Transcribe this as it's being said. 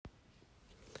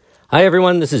Hi,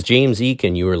 everyone. This is James Eek,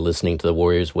 and you are listening to the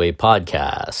Warriors Way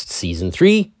podcast, Season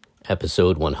 3,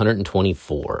 Episode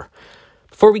 124.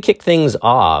 Before we kick things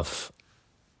off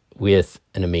with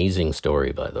an amazing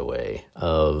story, by the way,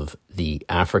 of the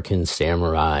African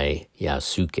samurai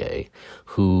Yasuke,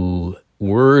 who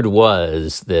word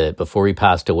was that before he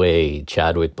passed away,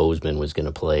 Chadwick Boseman was going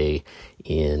to play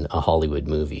in a Hollywood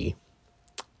movie.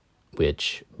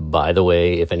 Which, by the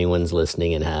way, if anyone's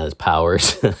listening and has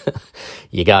powers,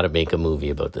 you got to make a movie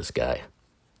about this guy.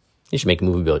 You should make a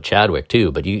movie about Chadwick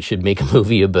too, but you should make a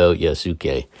movie about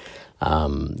Yasuke.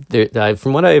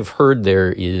 From what I've heard,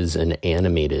 there is an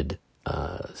animated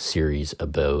series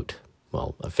about,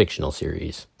 a fictional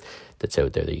series that's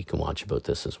out there that you can watch about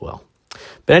this as well.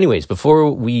 But anyways,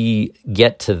 before we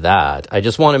get to that, I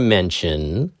just want to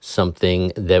mention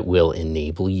something that will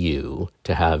enable you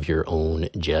to have your own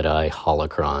Jedi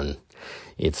holocron.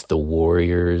 It's the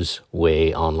Warriors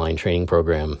Way online training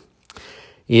program.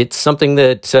 It's something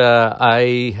that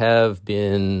I have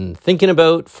been thinking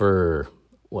about for,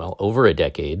 over a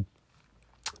decade.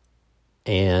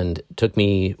 And it took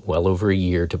me well over a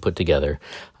year to put together.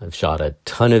 I've shot a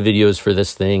ton of videos for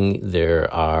this thing. There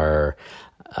are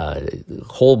a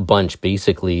whole bunch,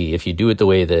 basically, if you do it the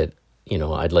way that,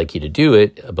 I'd like you to do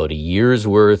it, about a year's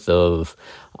worth of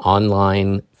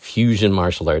online fusion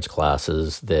martial arts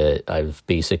classes that I've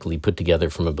basically put together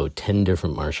from about 10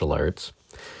 different martial arts.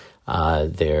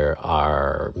 There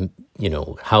are,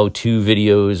 how-to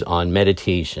videos on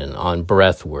meditation, on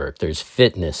breath work. There's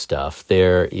fitness stuff.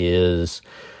 There is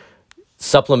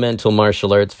supplemental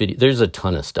martial arts video. There's a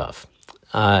ton of stuff.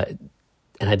 And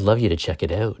I'd love you to check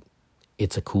it out.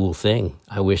 It's a cool thing.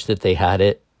 I wish that they had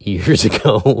it years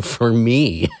ago for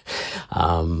me.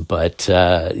 But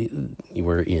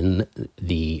we're in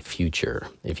the future,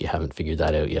 if you haven't figured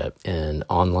that out yet. And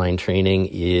online training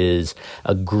is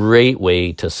a great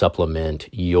way to supplement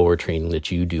your training that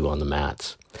you do on the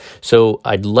mats. So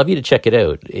I'd love you to check it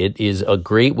out. It is a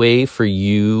great way for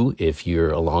you, if you're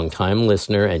a long-time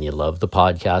listener and you love the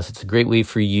podcast, it's a great way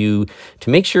for you to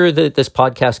make sure that this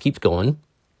podcast keeps going.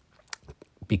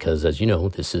 Because, as you know,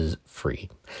 this is free.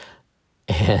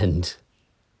 And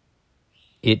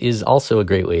it is also a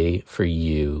great way for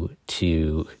you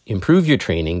to improve your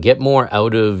training, get more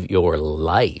out of your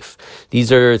life.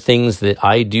 These are things that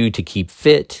I do to keep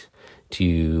fit,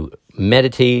 to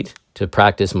meditate, to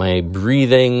practice my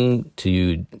breathing,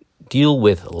 to deal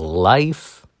with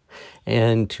life,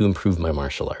 and to improve my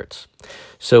martial arts.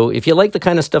 So if you like the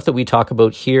kind of stuff that we talk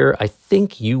about here, I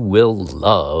think you will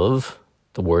love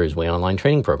the Warriors Way online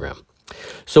training program.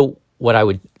 So what I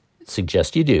would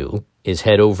suggest you do is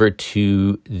head over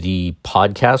to the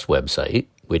podcast website,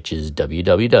 which is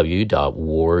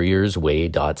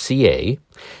www.warriorsway.ca,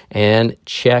 and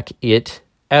check it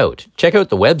out. Check out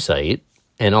the website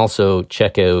and also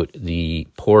check out the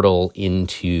portal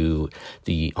into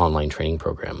the online training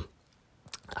program.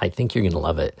 I think you're going to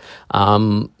love it.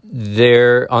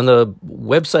 There on the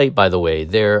website, by the way,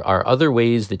 there are other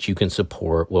ways that you can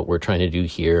support what we're trying to do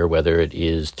here, whether it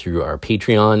is through our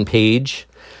Patreon page,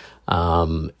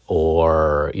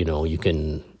 or, you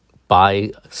can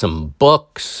buy some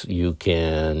books, you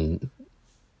can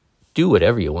do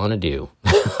whatever you want to do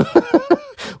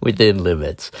within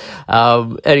limits.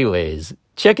 Anyways,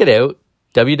 check it out,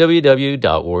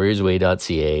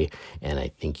 www.warriorsway.ca, and I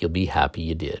think you'll be happy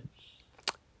you did.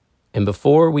 And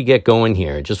before we get going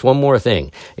here, just one more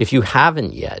thing. If you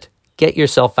haven't yet, get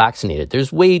yourself vaccinated.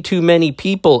 There's way too many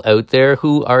people out there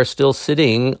who are still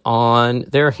sitting on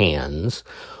their hands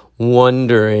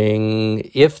wondering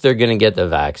if they're going to get the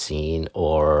vaccine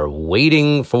or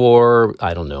waiting for,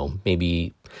 I don't know,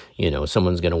 maybe,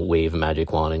 someone's going to wave a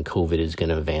magic wand and COVID is going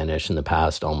to vanish. In the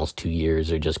past almost 2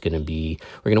 years are just going to be,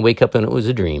 we're going to wake up and it was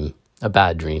a dream, a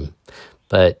bad dream.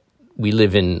 But we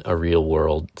live in a real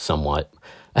world somewhat.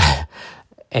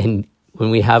 And when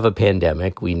we have a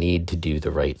pandemic, we need to do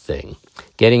the right thing.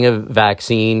 Getting a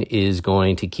vaccine is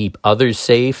going to keep others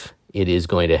safe. It is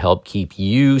going to help keep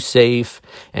you safe.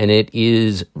 And it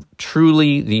is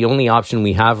truly the only option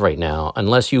we have right now,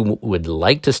 unless you would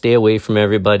like to stay away from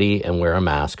everybody and wear a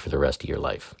mask for the rest of your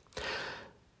life.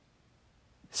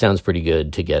 Sounds pretty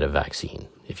good to get a vaccine,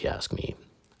 if you ask me.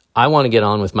 I want to get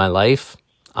on with my life.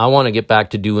 I want to get back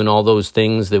to doing all those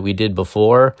things that we did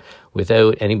before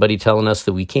without anybody telling us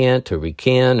that we can't or we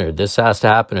can or this has to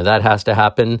happen or that has to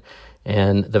happen.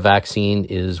 And the vaccine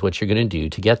is what you're going to do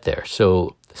to get there.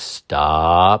 So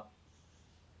stop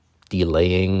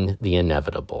delaying the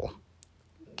inevitable.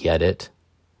 Get it.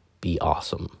 Be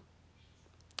awesome.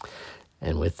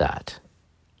 And with that,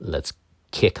 let's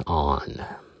kick on.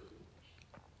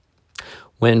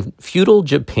 When feudal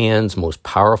Japan's most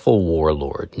powerful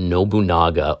warlord,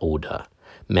 Nobunaga Oda,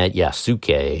 met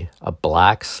Yasuke, a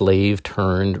black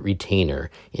slave-turned-retainer,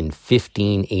 in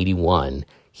 1581,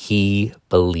 he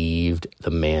believed the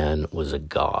man was a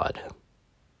god.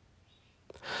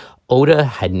 Oda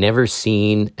had never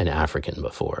seen an African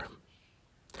before.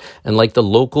 And like the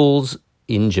locals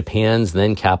in Japan's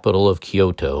then capital of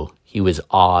Kyoto, he was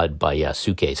awed by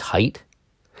Yasuke's height,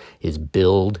 his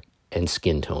build, and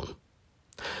skin tone.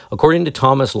 According to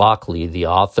Thomas Lockley, the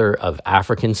author of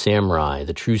African Samurai,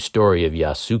 The True Story of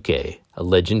Yasuke, a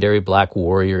legendary black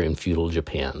warrior in feudal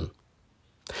Japan.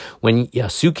 When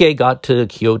Yasuke got to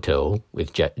Kyoto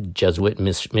with Jesuit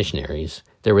missionaries,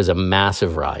 there was a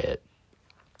massive riot.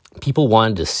 People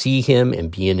wanted to see him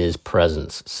and be in his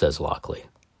presence, says Lockley.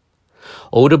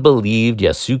 Oda believed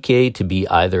Yasuke to be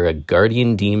either a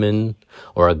guardian demon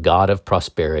or a god of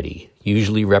prosperity,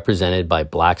 usually represented by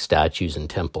black statues in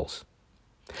temples.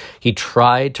 He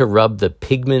tried to rub the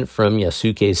pigment from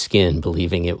Yasuke's skin,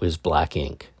 believing it was black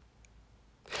ink.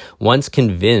 Once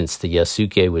convinced that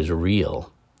Yasuke was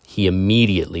real, he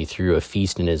immediately threw a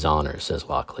feast in his honor, says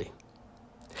Lockley.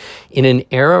 In an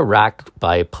era racked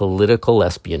by political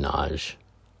espionage,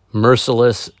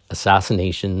 merciless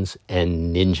assassinations,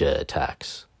 and ninja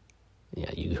attacks.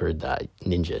 Yeah, you heard that,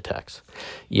 ninja attacks.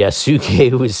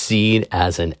 Yasuke was seen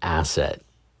as an asset.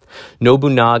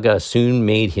 Nobunaga soon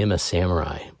made him a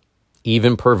samurai,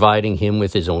 even providing him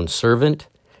with his own servant,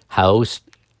 house,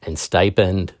 and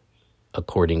stipend,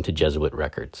 according to Jesuit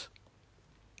records.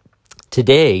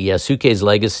 Today, Yasuke's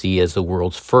legacy as the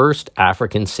world's first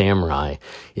African samurai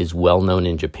is well known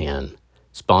in Japan,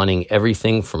 spawning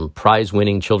everything from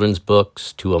prize-winning children's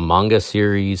books to a manga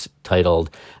series titled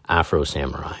Afro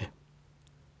Samurai.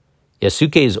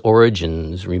 Yasuke's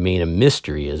origins remain a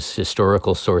mystery as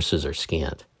historical sources are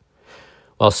scant.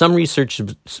 While some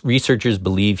researchers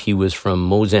believe he was from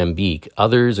Mozambique,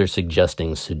 others are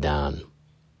suggesting Sudan.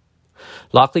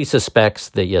 Lockley suspects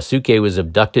that Yasuke was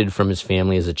abducted from his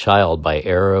family as a child by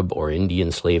Arab or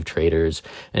Indian slave traders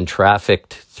and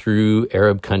trafficked through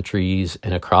Arab countries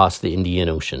and across the Indian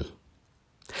Ocean.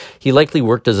 He likely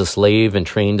worked as a slave and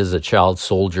trained as a child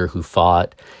soldier who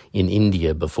fought in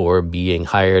India before being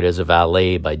hired as a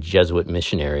valet by Jesuit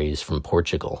missionaries from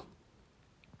Portugal.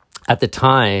 At the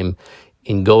time,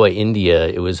 in Goa, India,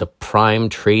 it was a prime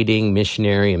trading,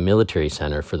 missionary, and military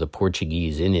center for the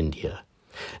Portuguese in India,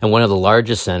 and one of the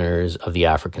largest centers of the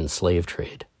African slave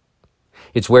trade.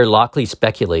 It's where Lockley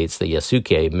speculates that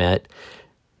Yasuke met,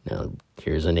 now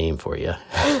here's a name for you,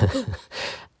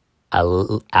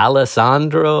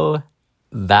 Alessandro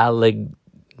Valignano.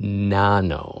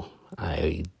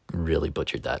 I really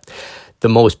butchered that. The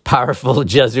most powerful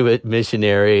Jesuit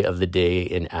missionary of the day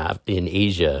in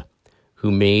Asia, who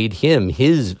made him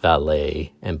his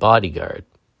valet and bodyguard.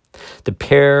 The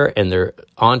pair and their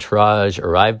entourage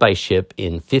arrived by ship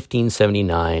in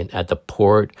 1579 at the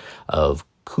port of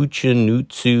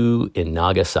Kuchinutsu in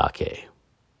Nagasaki,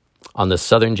 on the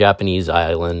southern Japanese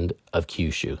island of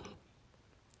Kyushu.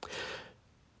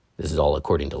 This is all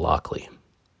according to Lockley.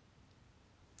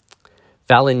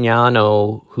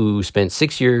 Valignano, who spent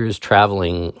 6 years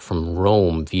traveling from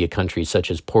Rome via countries such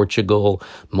as Portugal,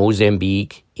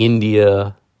 Mozambique,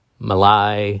 India,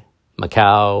 Malay,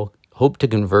 Macau, hoped to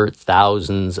convert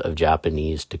thousands of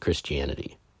Japanese to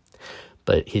Christianity.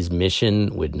 But his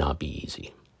mission would not be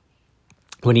easy.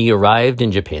 When he arrived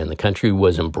in Japan, the country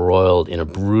was embroiled in a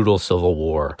brutal civil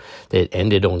war that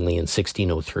ended only in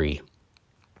 1603.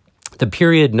 The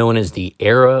period known as the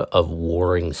Era of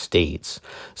Warring States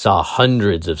saw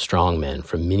hundreds of strongmen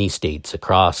from many states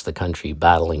across the country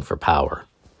battling for power.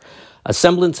 A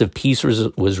semblance of peace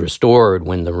was restored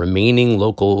when the remaining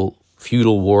local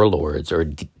feudal warlords,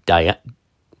 or I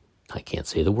can't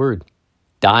say the word,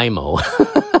 daimyo,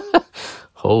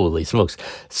 holy smokes,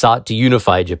 sought to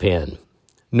unify Japan.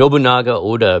 Nobunaga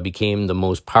Oda became the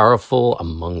most powerful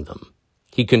among them.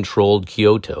 He controlled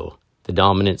Kyoto, the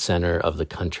dominant center of the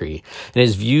country, and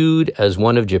is viewed as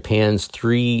one of Japan's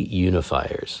three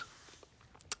unifiers.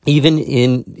 Even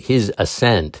in his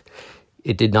ascent,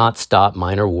 it did not stop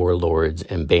minor warlords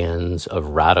and bands of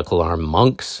radical armed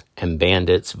monks and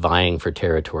bandits vying for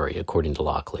territory, according to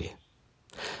Lockley.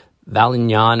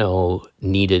 Valignano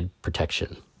needed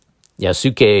protection.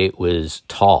 Yasuke was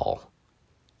tall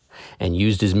and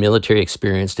used his military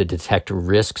experience to detect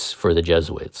risks for the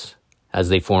Jesuits as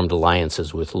they formed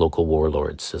alliances with local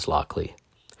warlords, says Lockley.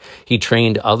 He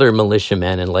trained other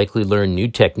militiamen and likely learned new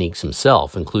techniques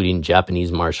himself, including Japanese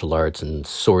martial arts and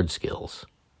sword skills.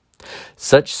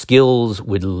 Such skills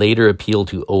would later appeal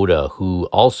to Oda, who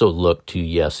also looked to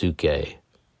Yasuke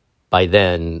by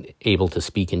then able to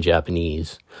speak in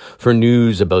Japanese, for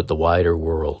news about the wider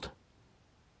world.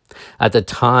 At the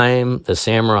time, the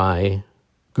samurai,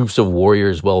 groups of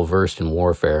warriors well versed in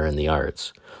warfare and the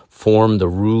arts, formed the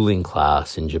ruling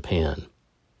class in Japan.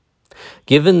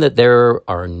 Given that there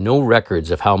are no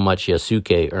records of how much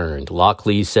Yasuke earned,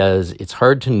 Lockley says it's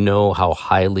hard to know how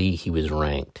highly he was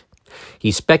ranked.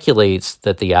 He speculates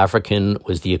that the African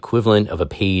was the equivalent of a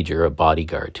page or a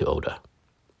bodyguard to Oda.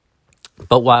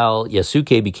 But while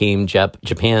Yasuke became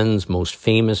Japan's most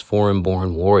famous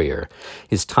foreign-born warrior,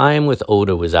 his time with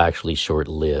Oda was actually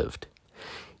short-lived.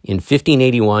 In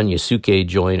 1581, Yasuke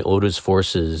joined Oda's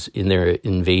forces in their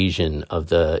invasion of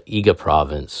the Iga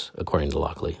province, according to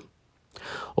Lockley.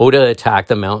 Oda attacked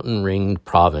the mountain-ringed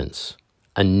province,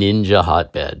 a ninja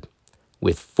hotbed,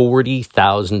 with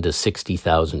 40,000 to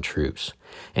 60,000 troops,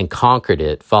 and conquered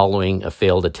it following a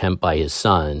failed attempt by his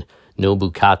son,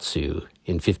 Nobukatsu,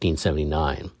 in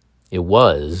 1579. It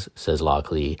was, says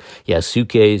Lockley,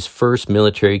 Yasuke's first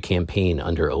military campaign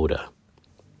under Oda.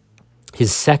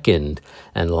 His second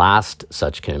and last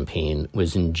such campaign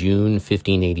was in June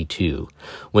 1582,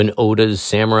 when Oda's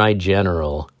samurai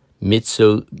general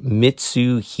Mitsuhide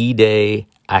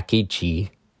Akechi,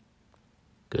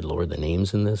 good Lord, the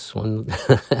names in this one.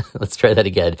 Let's try that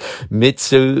again.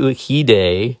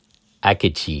 Mitsuhide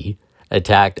Akechi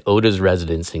attacked Oda's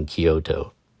residence in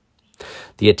Kyoto.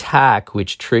 The attack,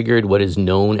 which triggered what is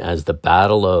known as the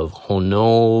Battle of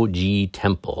Honnoji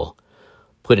Temple,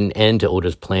 put an end to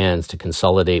Oda's plans to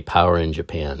consolidate power in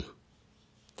Japan.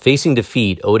 Facing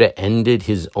defeat, Oda ended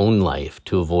his own life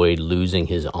to avoid losing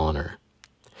his honor.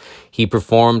 He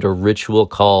performed a ritual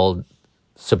called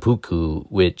seppuku,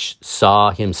 which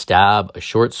saw him stab a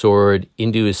short sword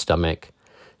into his stomach,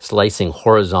 slicing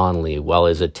horizontally, while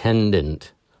his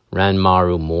attendant,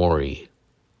 Ranmaru Mori,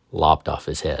 lopped off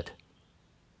his head.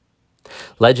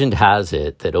 Legend has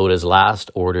it that Oda's last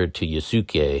order to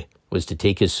Yasuke was to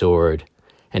take his sword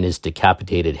and his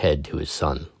decapitated head to his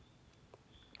son.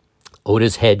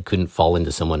 Oda's head couldn't fall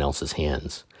into someone else's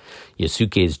hands.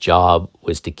 Yasuke's job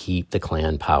was to keep the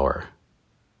clan power.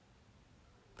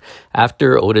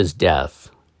 After Oda's death,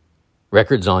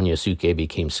 records on Yasuke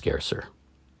became scarcer.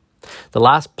 The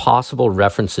last possible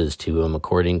references to him,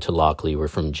 according to Lockley, were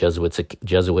from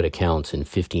Jesuit accounts in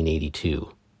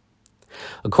 1582.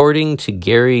 According to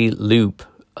Gary Loop,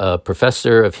 a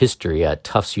professor of history at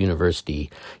Tufts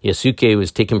University, Yasuke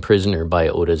was taken prisoner by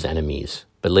Oda's enemies,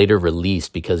 but later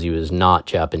released because he was not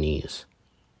Japanese.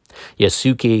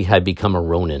 Yasuke had become a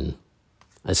ronin,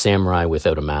 a samurai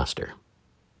without a master.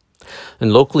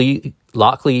 And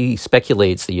Lockley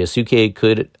speculates that Yasuke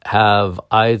could have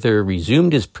either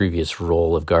resumed his previous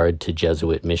role of guard to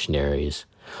Jesuit missionaries,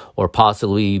 or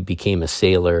possibly became a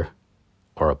sailor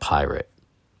or a pirate.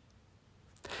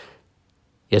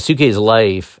 Yasuke's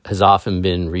life has often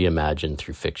been reimagined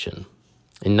through fiction.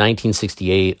 In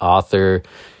 1968, author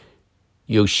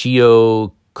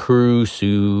Yoshio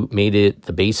Kurusu made it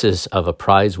the basis of a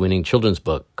prize-winning children's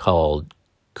book called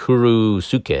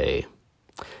Kurusuke.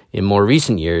 In more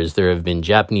recent years, there have been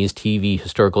Japanese TV,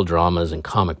 historical dramas, and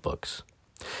comic books.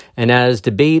 And as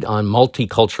debate on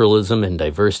multiculturalism and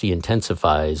diversity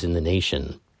intensifies in the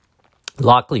nation,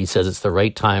 Lockley says it's the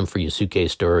right time for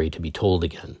Yasuke's story to be told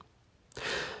again.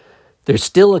 There's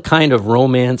still a kind of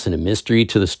romance and a mystery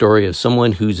to the story of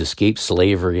someone who's escaped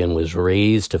slavery and was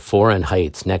raised to foreign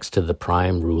heights next to the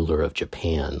prime ruler of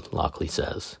Japan, Lockley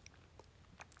says.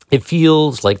 It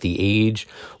feels like the age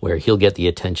where he'll get the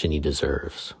attention he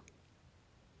deserves.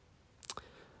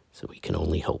 So we can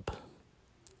only hope.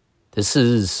 This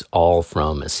is all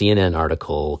from a CNN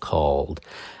article called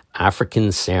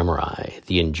African Samurai,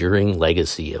 The Enduring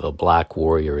Legacy of a Black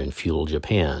Warrior in Feudal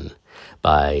Japan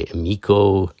by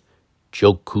Emiko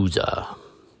Jokuza.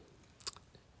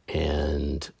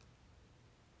 And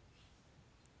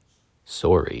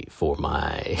sorry for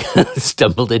my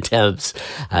stumbled attempts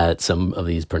at some of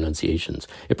these pronunciations.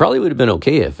 It probably would have been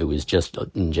okay if it was just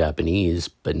in Japanese,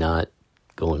 but not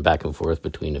going back and forth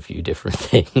between a few different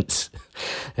things.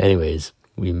 Anyways,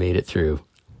 we made it through.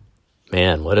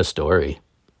 Man, what a story.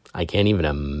 I can't even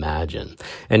imagine.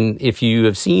 And if you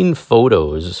have seen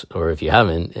photos, or if you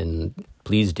haven't, and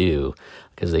please do,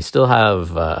 because they still have,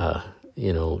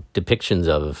 depictions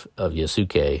of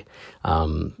Yasuke.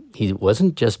 He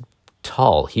wasn't just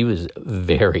tall. He was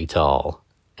very tall.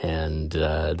 And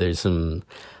there's some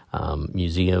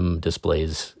museum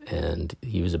displays, and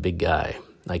he was a big guy.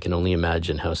 I can only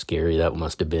imagine how scary that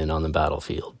must have been on the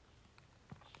battlefield.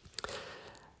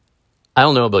 I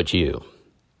don't know about you,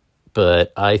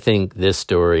 but I think this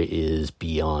story is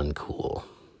beyond cool.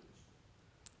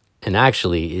 And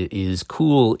actually, it is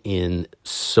cool in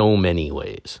so many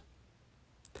ways.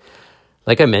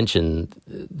 Like I mentioned,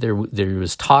 there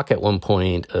was talk at one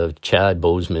point of Chad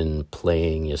Boseman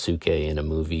playing Yasuke in a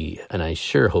movie, and I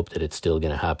sure hope that it's still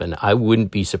going to happen. I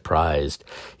wouldn't be surprised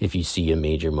if you see a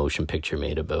major motion picture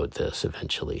made about this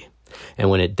eventually. And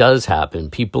when it does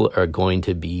happen, people are going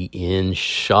to be in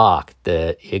shock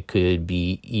that it could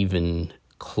be even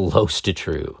close to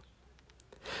true.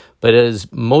 But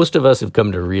as most of us have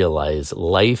come to realize,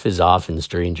 life is often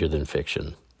stranger than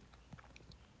fiction.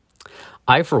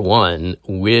 I, for one,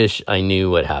 wish I knew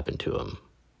what happened to him.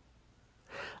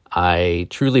 I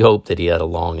truly hope that he had a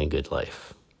long and good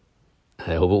life.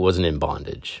 I hope it wasn't in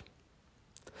bondage.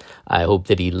 I hope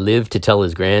that he lived to tell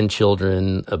his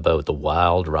grandchildren about the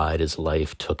wild ride his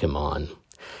life took him on.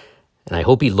 And I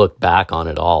hope he looked back on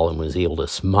it all and was able to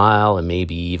smile and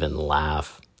maybe even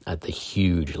laugh at the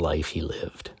huge life he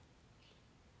lived.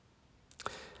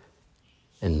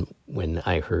 And when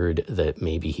I heard that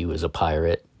maybe he was a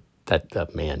pirate,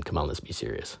 that man, come on, let's be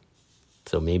serious.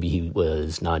 So maybe he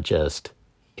was not just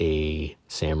a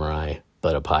samurai,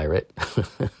 but a pirate.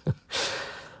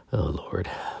 Oh, Lord.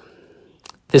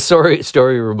 This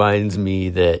story reminds me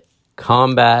that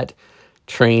combat,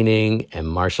 training, and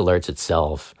martial arts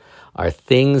itself are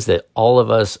things that all of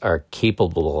us are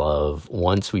capable of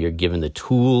once we are given the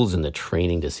tools and the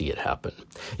training to see it happen.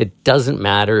 It doesn't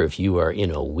matter if you are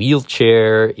in a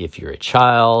wheelchair, if you're a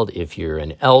child, if you're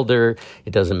an elder.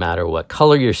 It doesn't matter what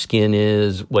color your skin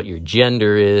is, what your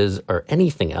gender is, or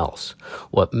anything else.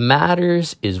 What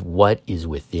matters is what is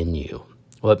within you.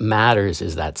 What matters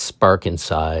is that spark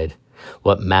inside.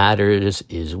 What matters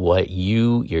is what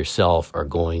you yourself are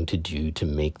going to do to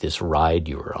make this ride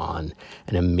you are on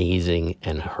an amazing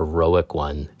and heroic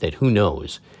one that, who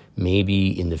knows, maybe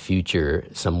in the future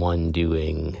someone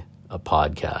doing a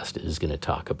podcast is going to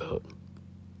talk about.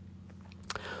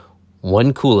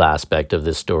 One cool aspect of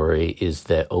this story is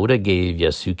that Oda gave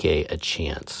Yasuke a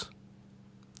chance.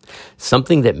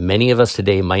 Something that many of us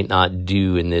today might not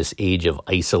do in this age of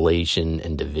isolation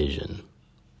and division.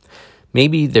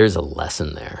 Maybe there's a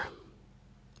lesson there.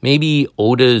 Maybe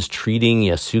Oda's treating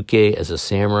Yasuke as a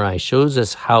samurai shows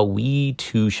us how we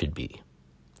too should be.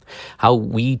 How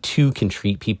we too can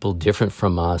treat people different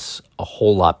from us a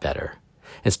whole lot better.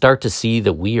 And start to see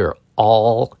that we are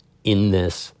all in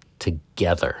this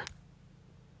together.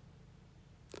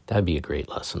 That'd be a great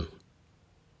lesson.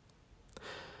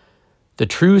 The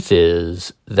truth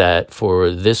is that for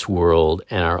this world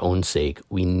and our own sake,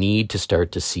 we need to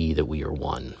start to see that we are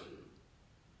one.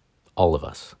 All of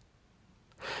us.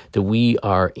 That we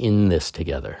are in this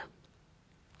together.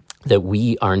 That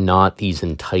we are not these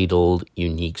entitled,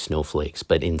 unique snowflakes,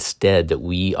 but instead that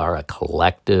we are a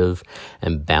collective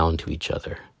and bound to each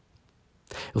other.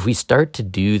 If we start to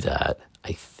do that,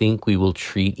 I think we will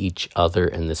treat each other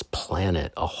and this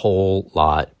planet a whole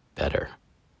lot better.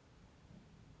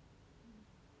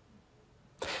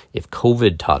 If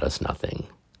COVID taught us nothing,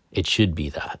 it should be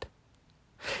that.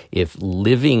 If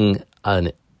living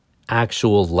an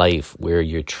actual life where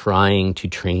you're trying to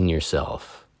train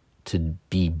yourself to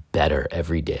be better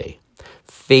every day,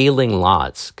 failing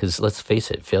lots, because let's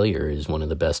face it, failure is one of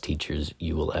the best teachers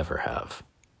you will ever have,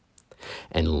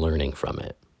 and learning from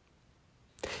it.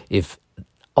 If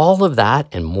all of that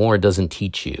and more doesn't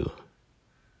teach you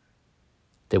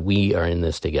that we are in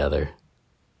this together,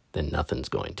 then nothing's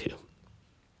going to.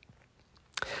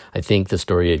 I think the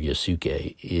story of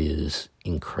Yasuke is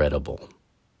incredible.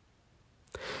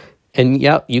 And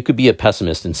yeah, you could be a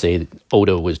pessimist and say that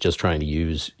Oda was just trying to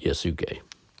use Yasuke.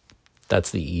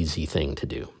 That's the easy thing to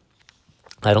do.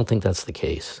 I don't think that's the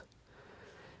case.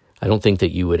 I don't think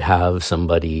that you would have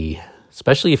somebody,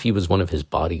 especially if he was one of his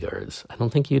bodyguards, I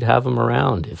don't think you'd have him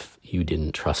around if you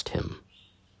didn't trust him,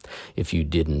 if you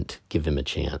didn't give him a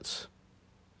chance.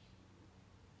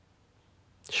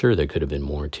 Sure, there could have been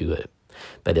more to it.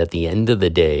 But at the end of the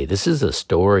day, this is a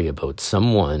story about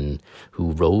someone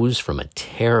who rose from a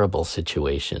terrible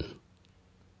situation.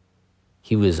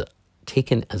 He was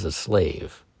taken as a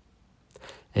slave,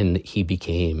 and he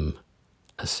became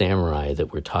a samurai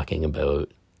that we're talking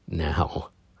about now.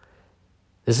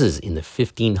 This is in the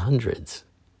 1500s.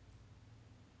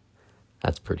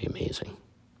 That's pretty amazing.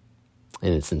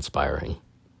 And it's inspiring.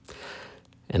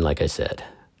 And like I said,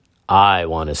 I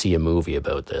want to see a movie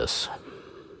about this.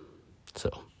 So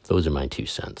those are my 2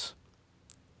 cents.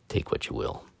 Take what you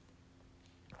will.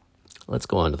 Let's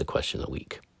go on to the question of the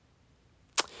week.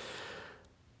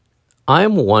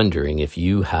 I'm wondering if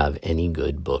you have any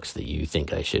good books that you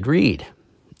think I should read.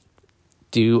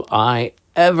 Do I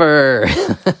ever?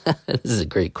 This is a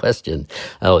great question.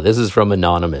 Oh, this is from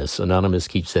Anonymous. Anonymous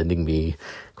keeps sending me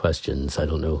questions. I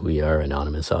don't know who you are,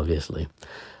 anonymous, obviously.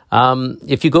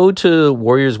 If you go to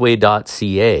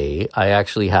warriorsway.ca, I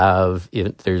actually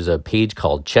there's a page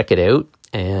called Check It Out,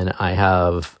 and I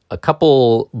have a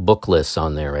couple book lists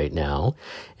on there right now,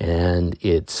 and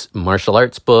it's martial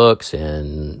arts books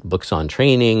and books on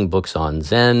training, books on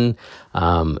Zen,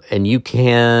 and you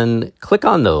can click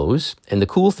on those. And the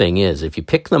cool thing is, if you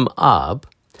pick them up,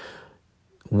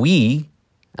 we,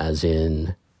 as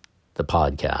in the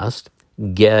podcast,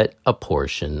 get a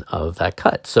portion of that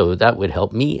cut. So that would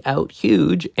help me out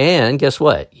huge. And guess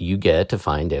what? You get to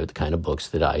find out the kind of books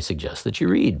that I suggest that you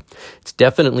read. It's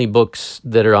definitely books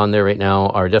that are on there right now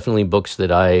are definitely books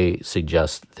that I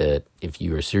suggest that if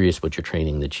you are serious about your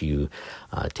training, that you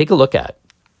take a look at.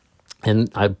 And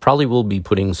I probably will be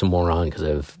putting some more on because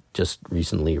I've just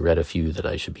recently read a few that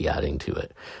I should be adding to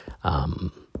it.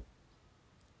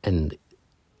 And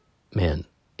man,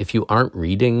 if you aren't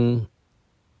reading,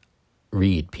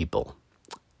 read, people.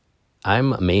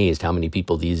 I'm amazed how many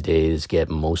people these days get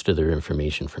most of their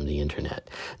information from the internet.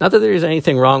 Not that there's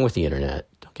anything wrong with the internet,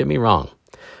 don't get me wrong,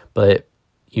 but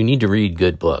you need to read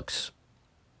good books.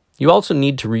 You also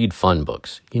need to read fun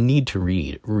books. You need to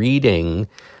read. Reading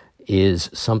is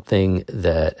something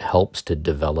that helps to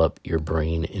develop your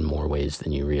brain in more ways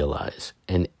than you realize.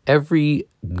 And every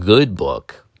good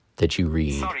book that you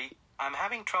read... Sorry, I'm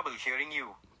having trouble hearing you.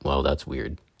 Well, that's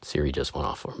weird. Siri just went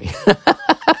off for me.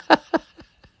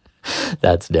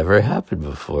 That's never happened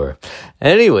before.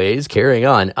 Anyways, carrying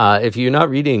on. If you're not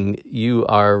reading, you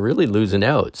are really losing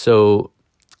out. So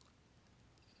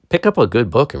pick up a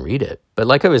good book and read it. But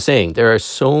like I was saying, there are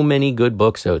so many good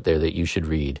books out there that you should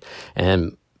read,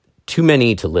 and too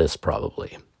many to list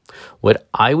probably. What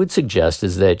I would suggest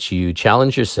is that you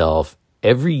challenge yourself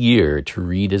every year to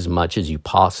read as much as you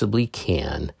possibly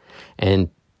can, and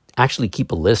actually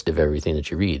keep a list of everything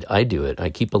that you read. I do it. I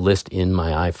keep a list in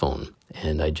my iPhone,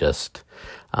 and I just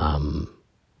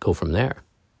go from there.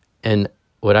 And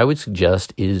what I would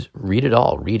suggest is read it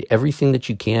all. Read everything that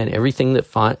you can, everything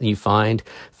that you find.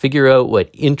 Figure out what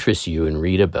interests you and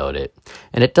read about it.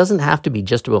 And it doesn't have to be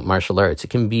just about martial arts. It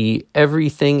can be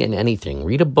everything and anything.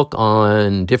 Read a book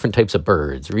on different types of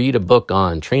birds. Read a book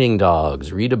on training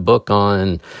dogs. Read a book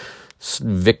on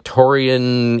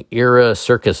Victorian era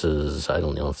circuses. I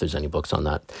don't know if there's any books on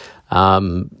that.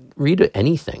 Read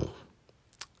anything.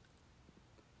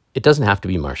 It doesn't have to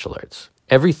be martial arts.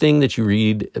 Everything that you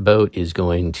read about is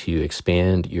going to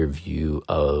expand your view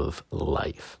of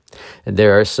life. And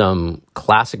there are some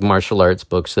classic martial arts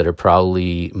books that are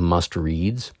probably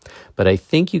must-reads, but I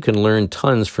think you can learn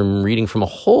tons from reading from a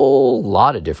whole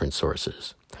lot of different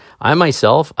sources. I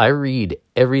read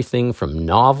everything from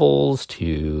novels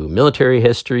to military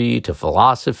history to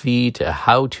philosophy to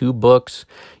how-to books.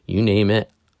 You name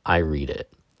it, I read it.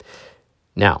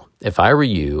 Now, if I were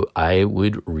you, I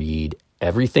would read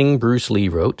everything Bruce Lee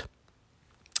wrote.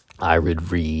 I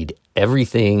would read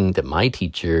everything that my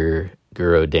teacher,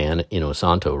 Guru Dan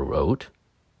Inosanto, wrote.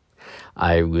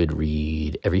 I would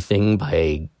read everything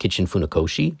by Gichin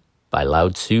Funakoshi, by Lao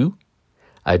Tzu.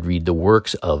 I'd read the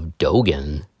works of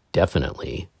Dogen,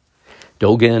 definitely.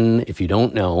 Dogen, if you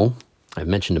don't know, I've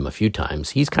mentioned him a few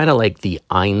times. He's kind of like the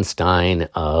Einstein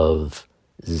of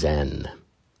Zen.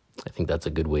 I think that's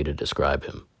a good way to describe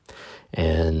him.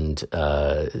 And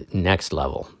next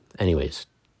level. Anyways,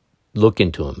 look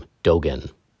into him.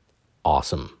 Dogen.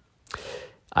 Awesome.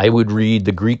 I would read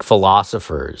the Greek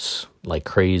philosophers like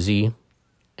crazy.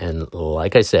 And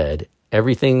like I said,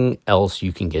 everything else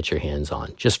you can get your hands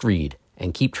on. Just read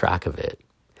and keep track of it.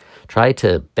 Try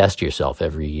to best yourself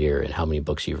every year in how many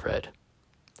books you've read.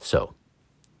 So,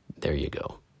 there you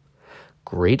go.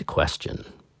 Great question.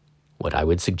 What I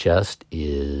would suggest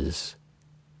is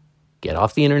get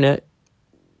off the internet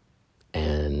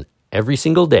and every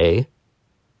single day,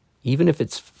 even if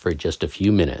it's for just a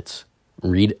few minutes,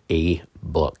 read a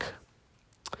book.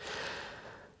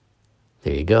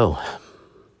 There you go.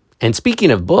 And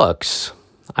speaking of books,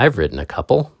 I've written a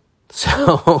couple.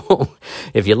 So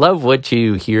if you love what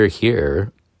you hear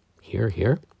here,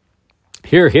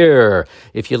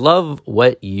 if you love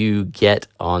what you get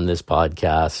on this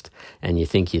podcast and you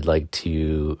think you'd like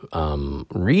to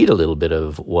read a little bit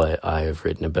of what I've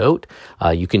written about,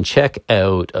 you can check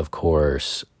out, of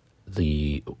course,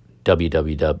 the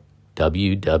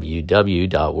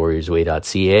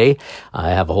www.warriorsway.ca. I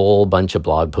have a whole bunch of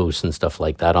blog posts and stuff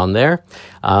like that on there.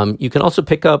 You can also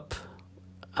pick up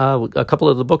a couple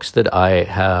of the books that I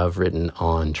have written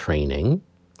on training.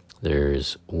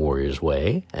 There's Warrior's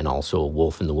Way and also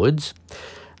Wolf in the Woods.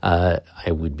 I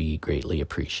would be greatly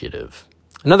appreciative.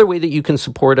 Another way that you can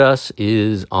support us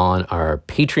is on our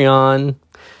Patreon.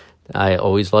 I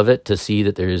always love it to see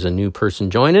that there's a new person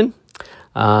joining.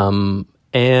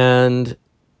 And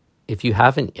if you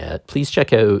haven't yet, please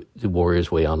check out the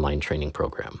Warriors Way online training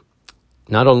program.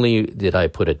 Not only did I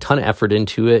put a ton of effort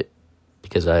into it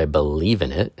because I believe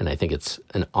in it, and I think it's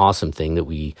an awesome thing that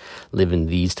we live in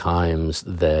these times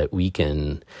that we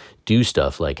can do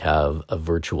stuff like have a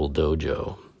virtual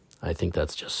dojo. I think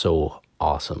that's just so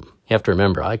awesome. You have to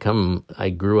remember, I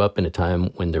grew up in a time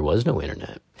when there was no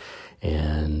internet,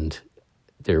 and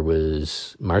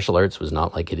martial arts was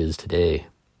not like it is today,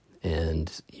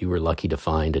 and you were lucky to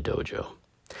find a dojo.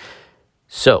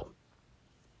 So,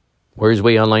 Warriors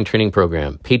Way online training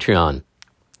program, Patreon.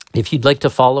 If you'd like to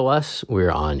follow us,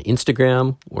 we're on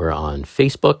Instagram, we're on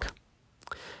Facebook.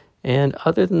 And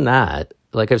other than that,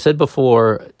 like I've said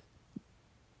before,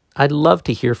 I'd love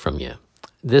to hear from you.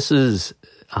 This is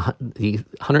the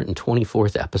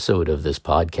 124th episode of this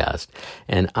podcast,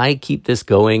 and I keep this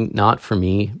going not for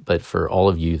me, but for all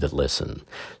of you that listen.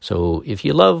 So if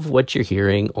you love what you're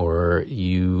hearing, or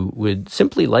you would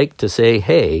simply like to say,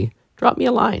 hey, drop me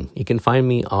a line. You can find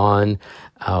me on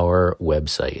our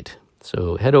website.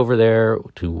 So head over there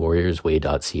to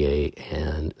warriorsway.ca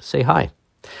and say hi.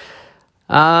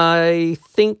 I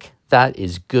think that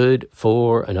is good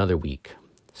for another week.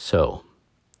 So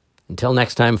until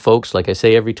next time, folks, like I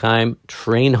say every time,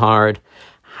 train hard,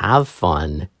 have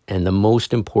fun, and the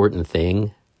most important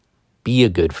thing, be a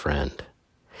good friend.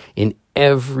 In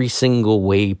every single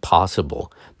way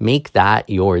possible, make that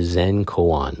your Zen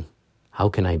koan. How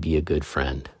can I be a good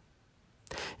friend?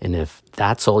 And if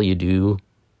that's all you do,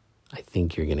 I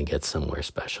think you're going to get somewhere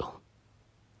special.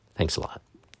 Thanks a lot.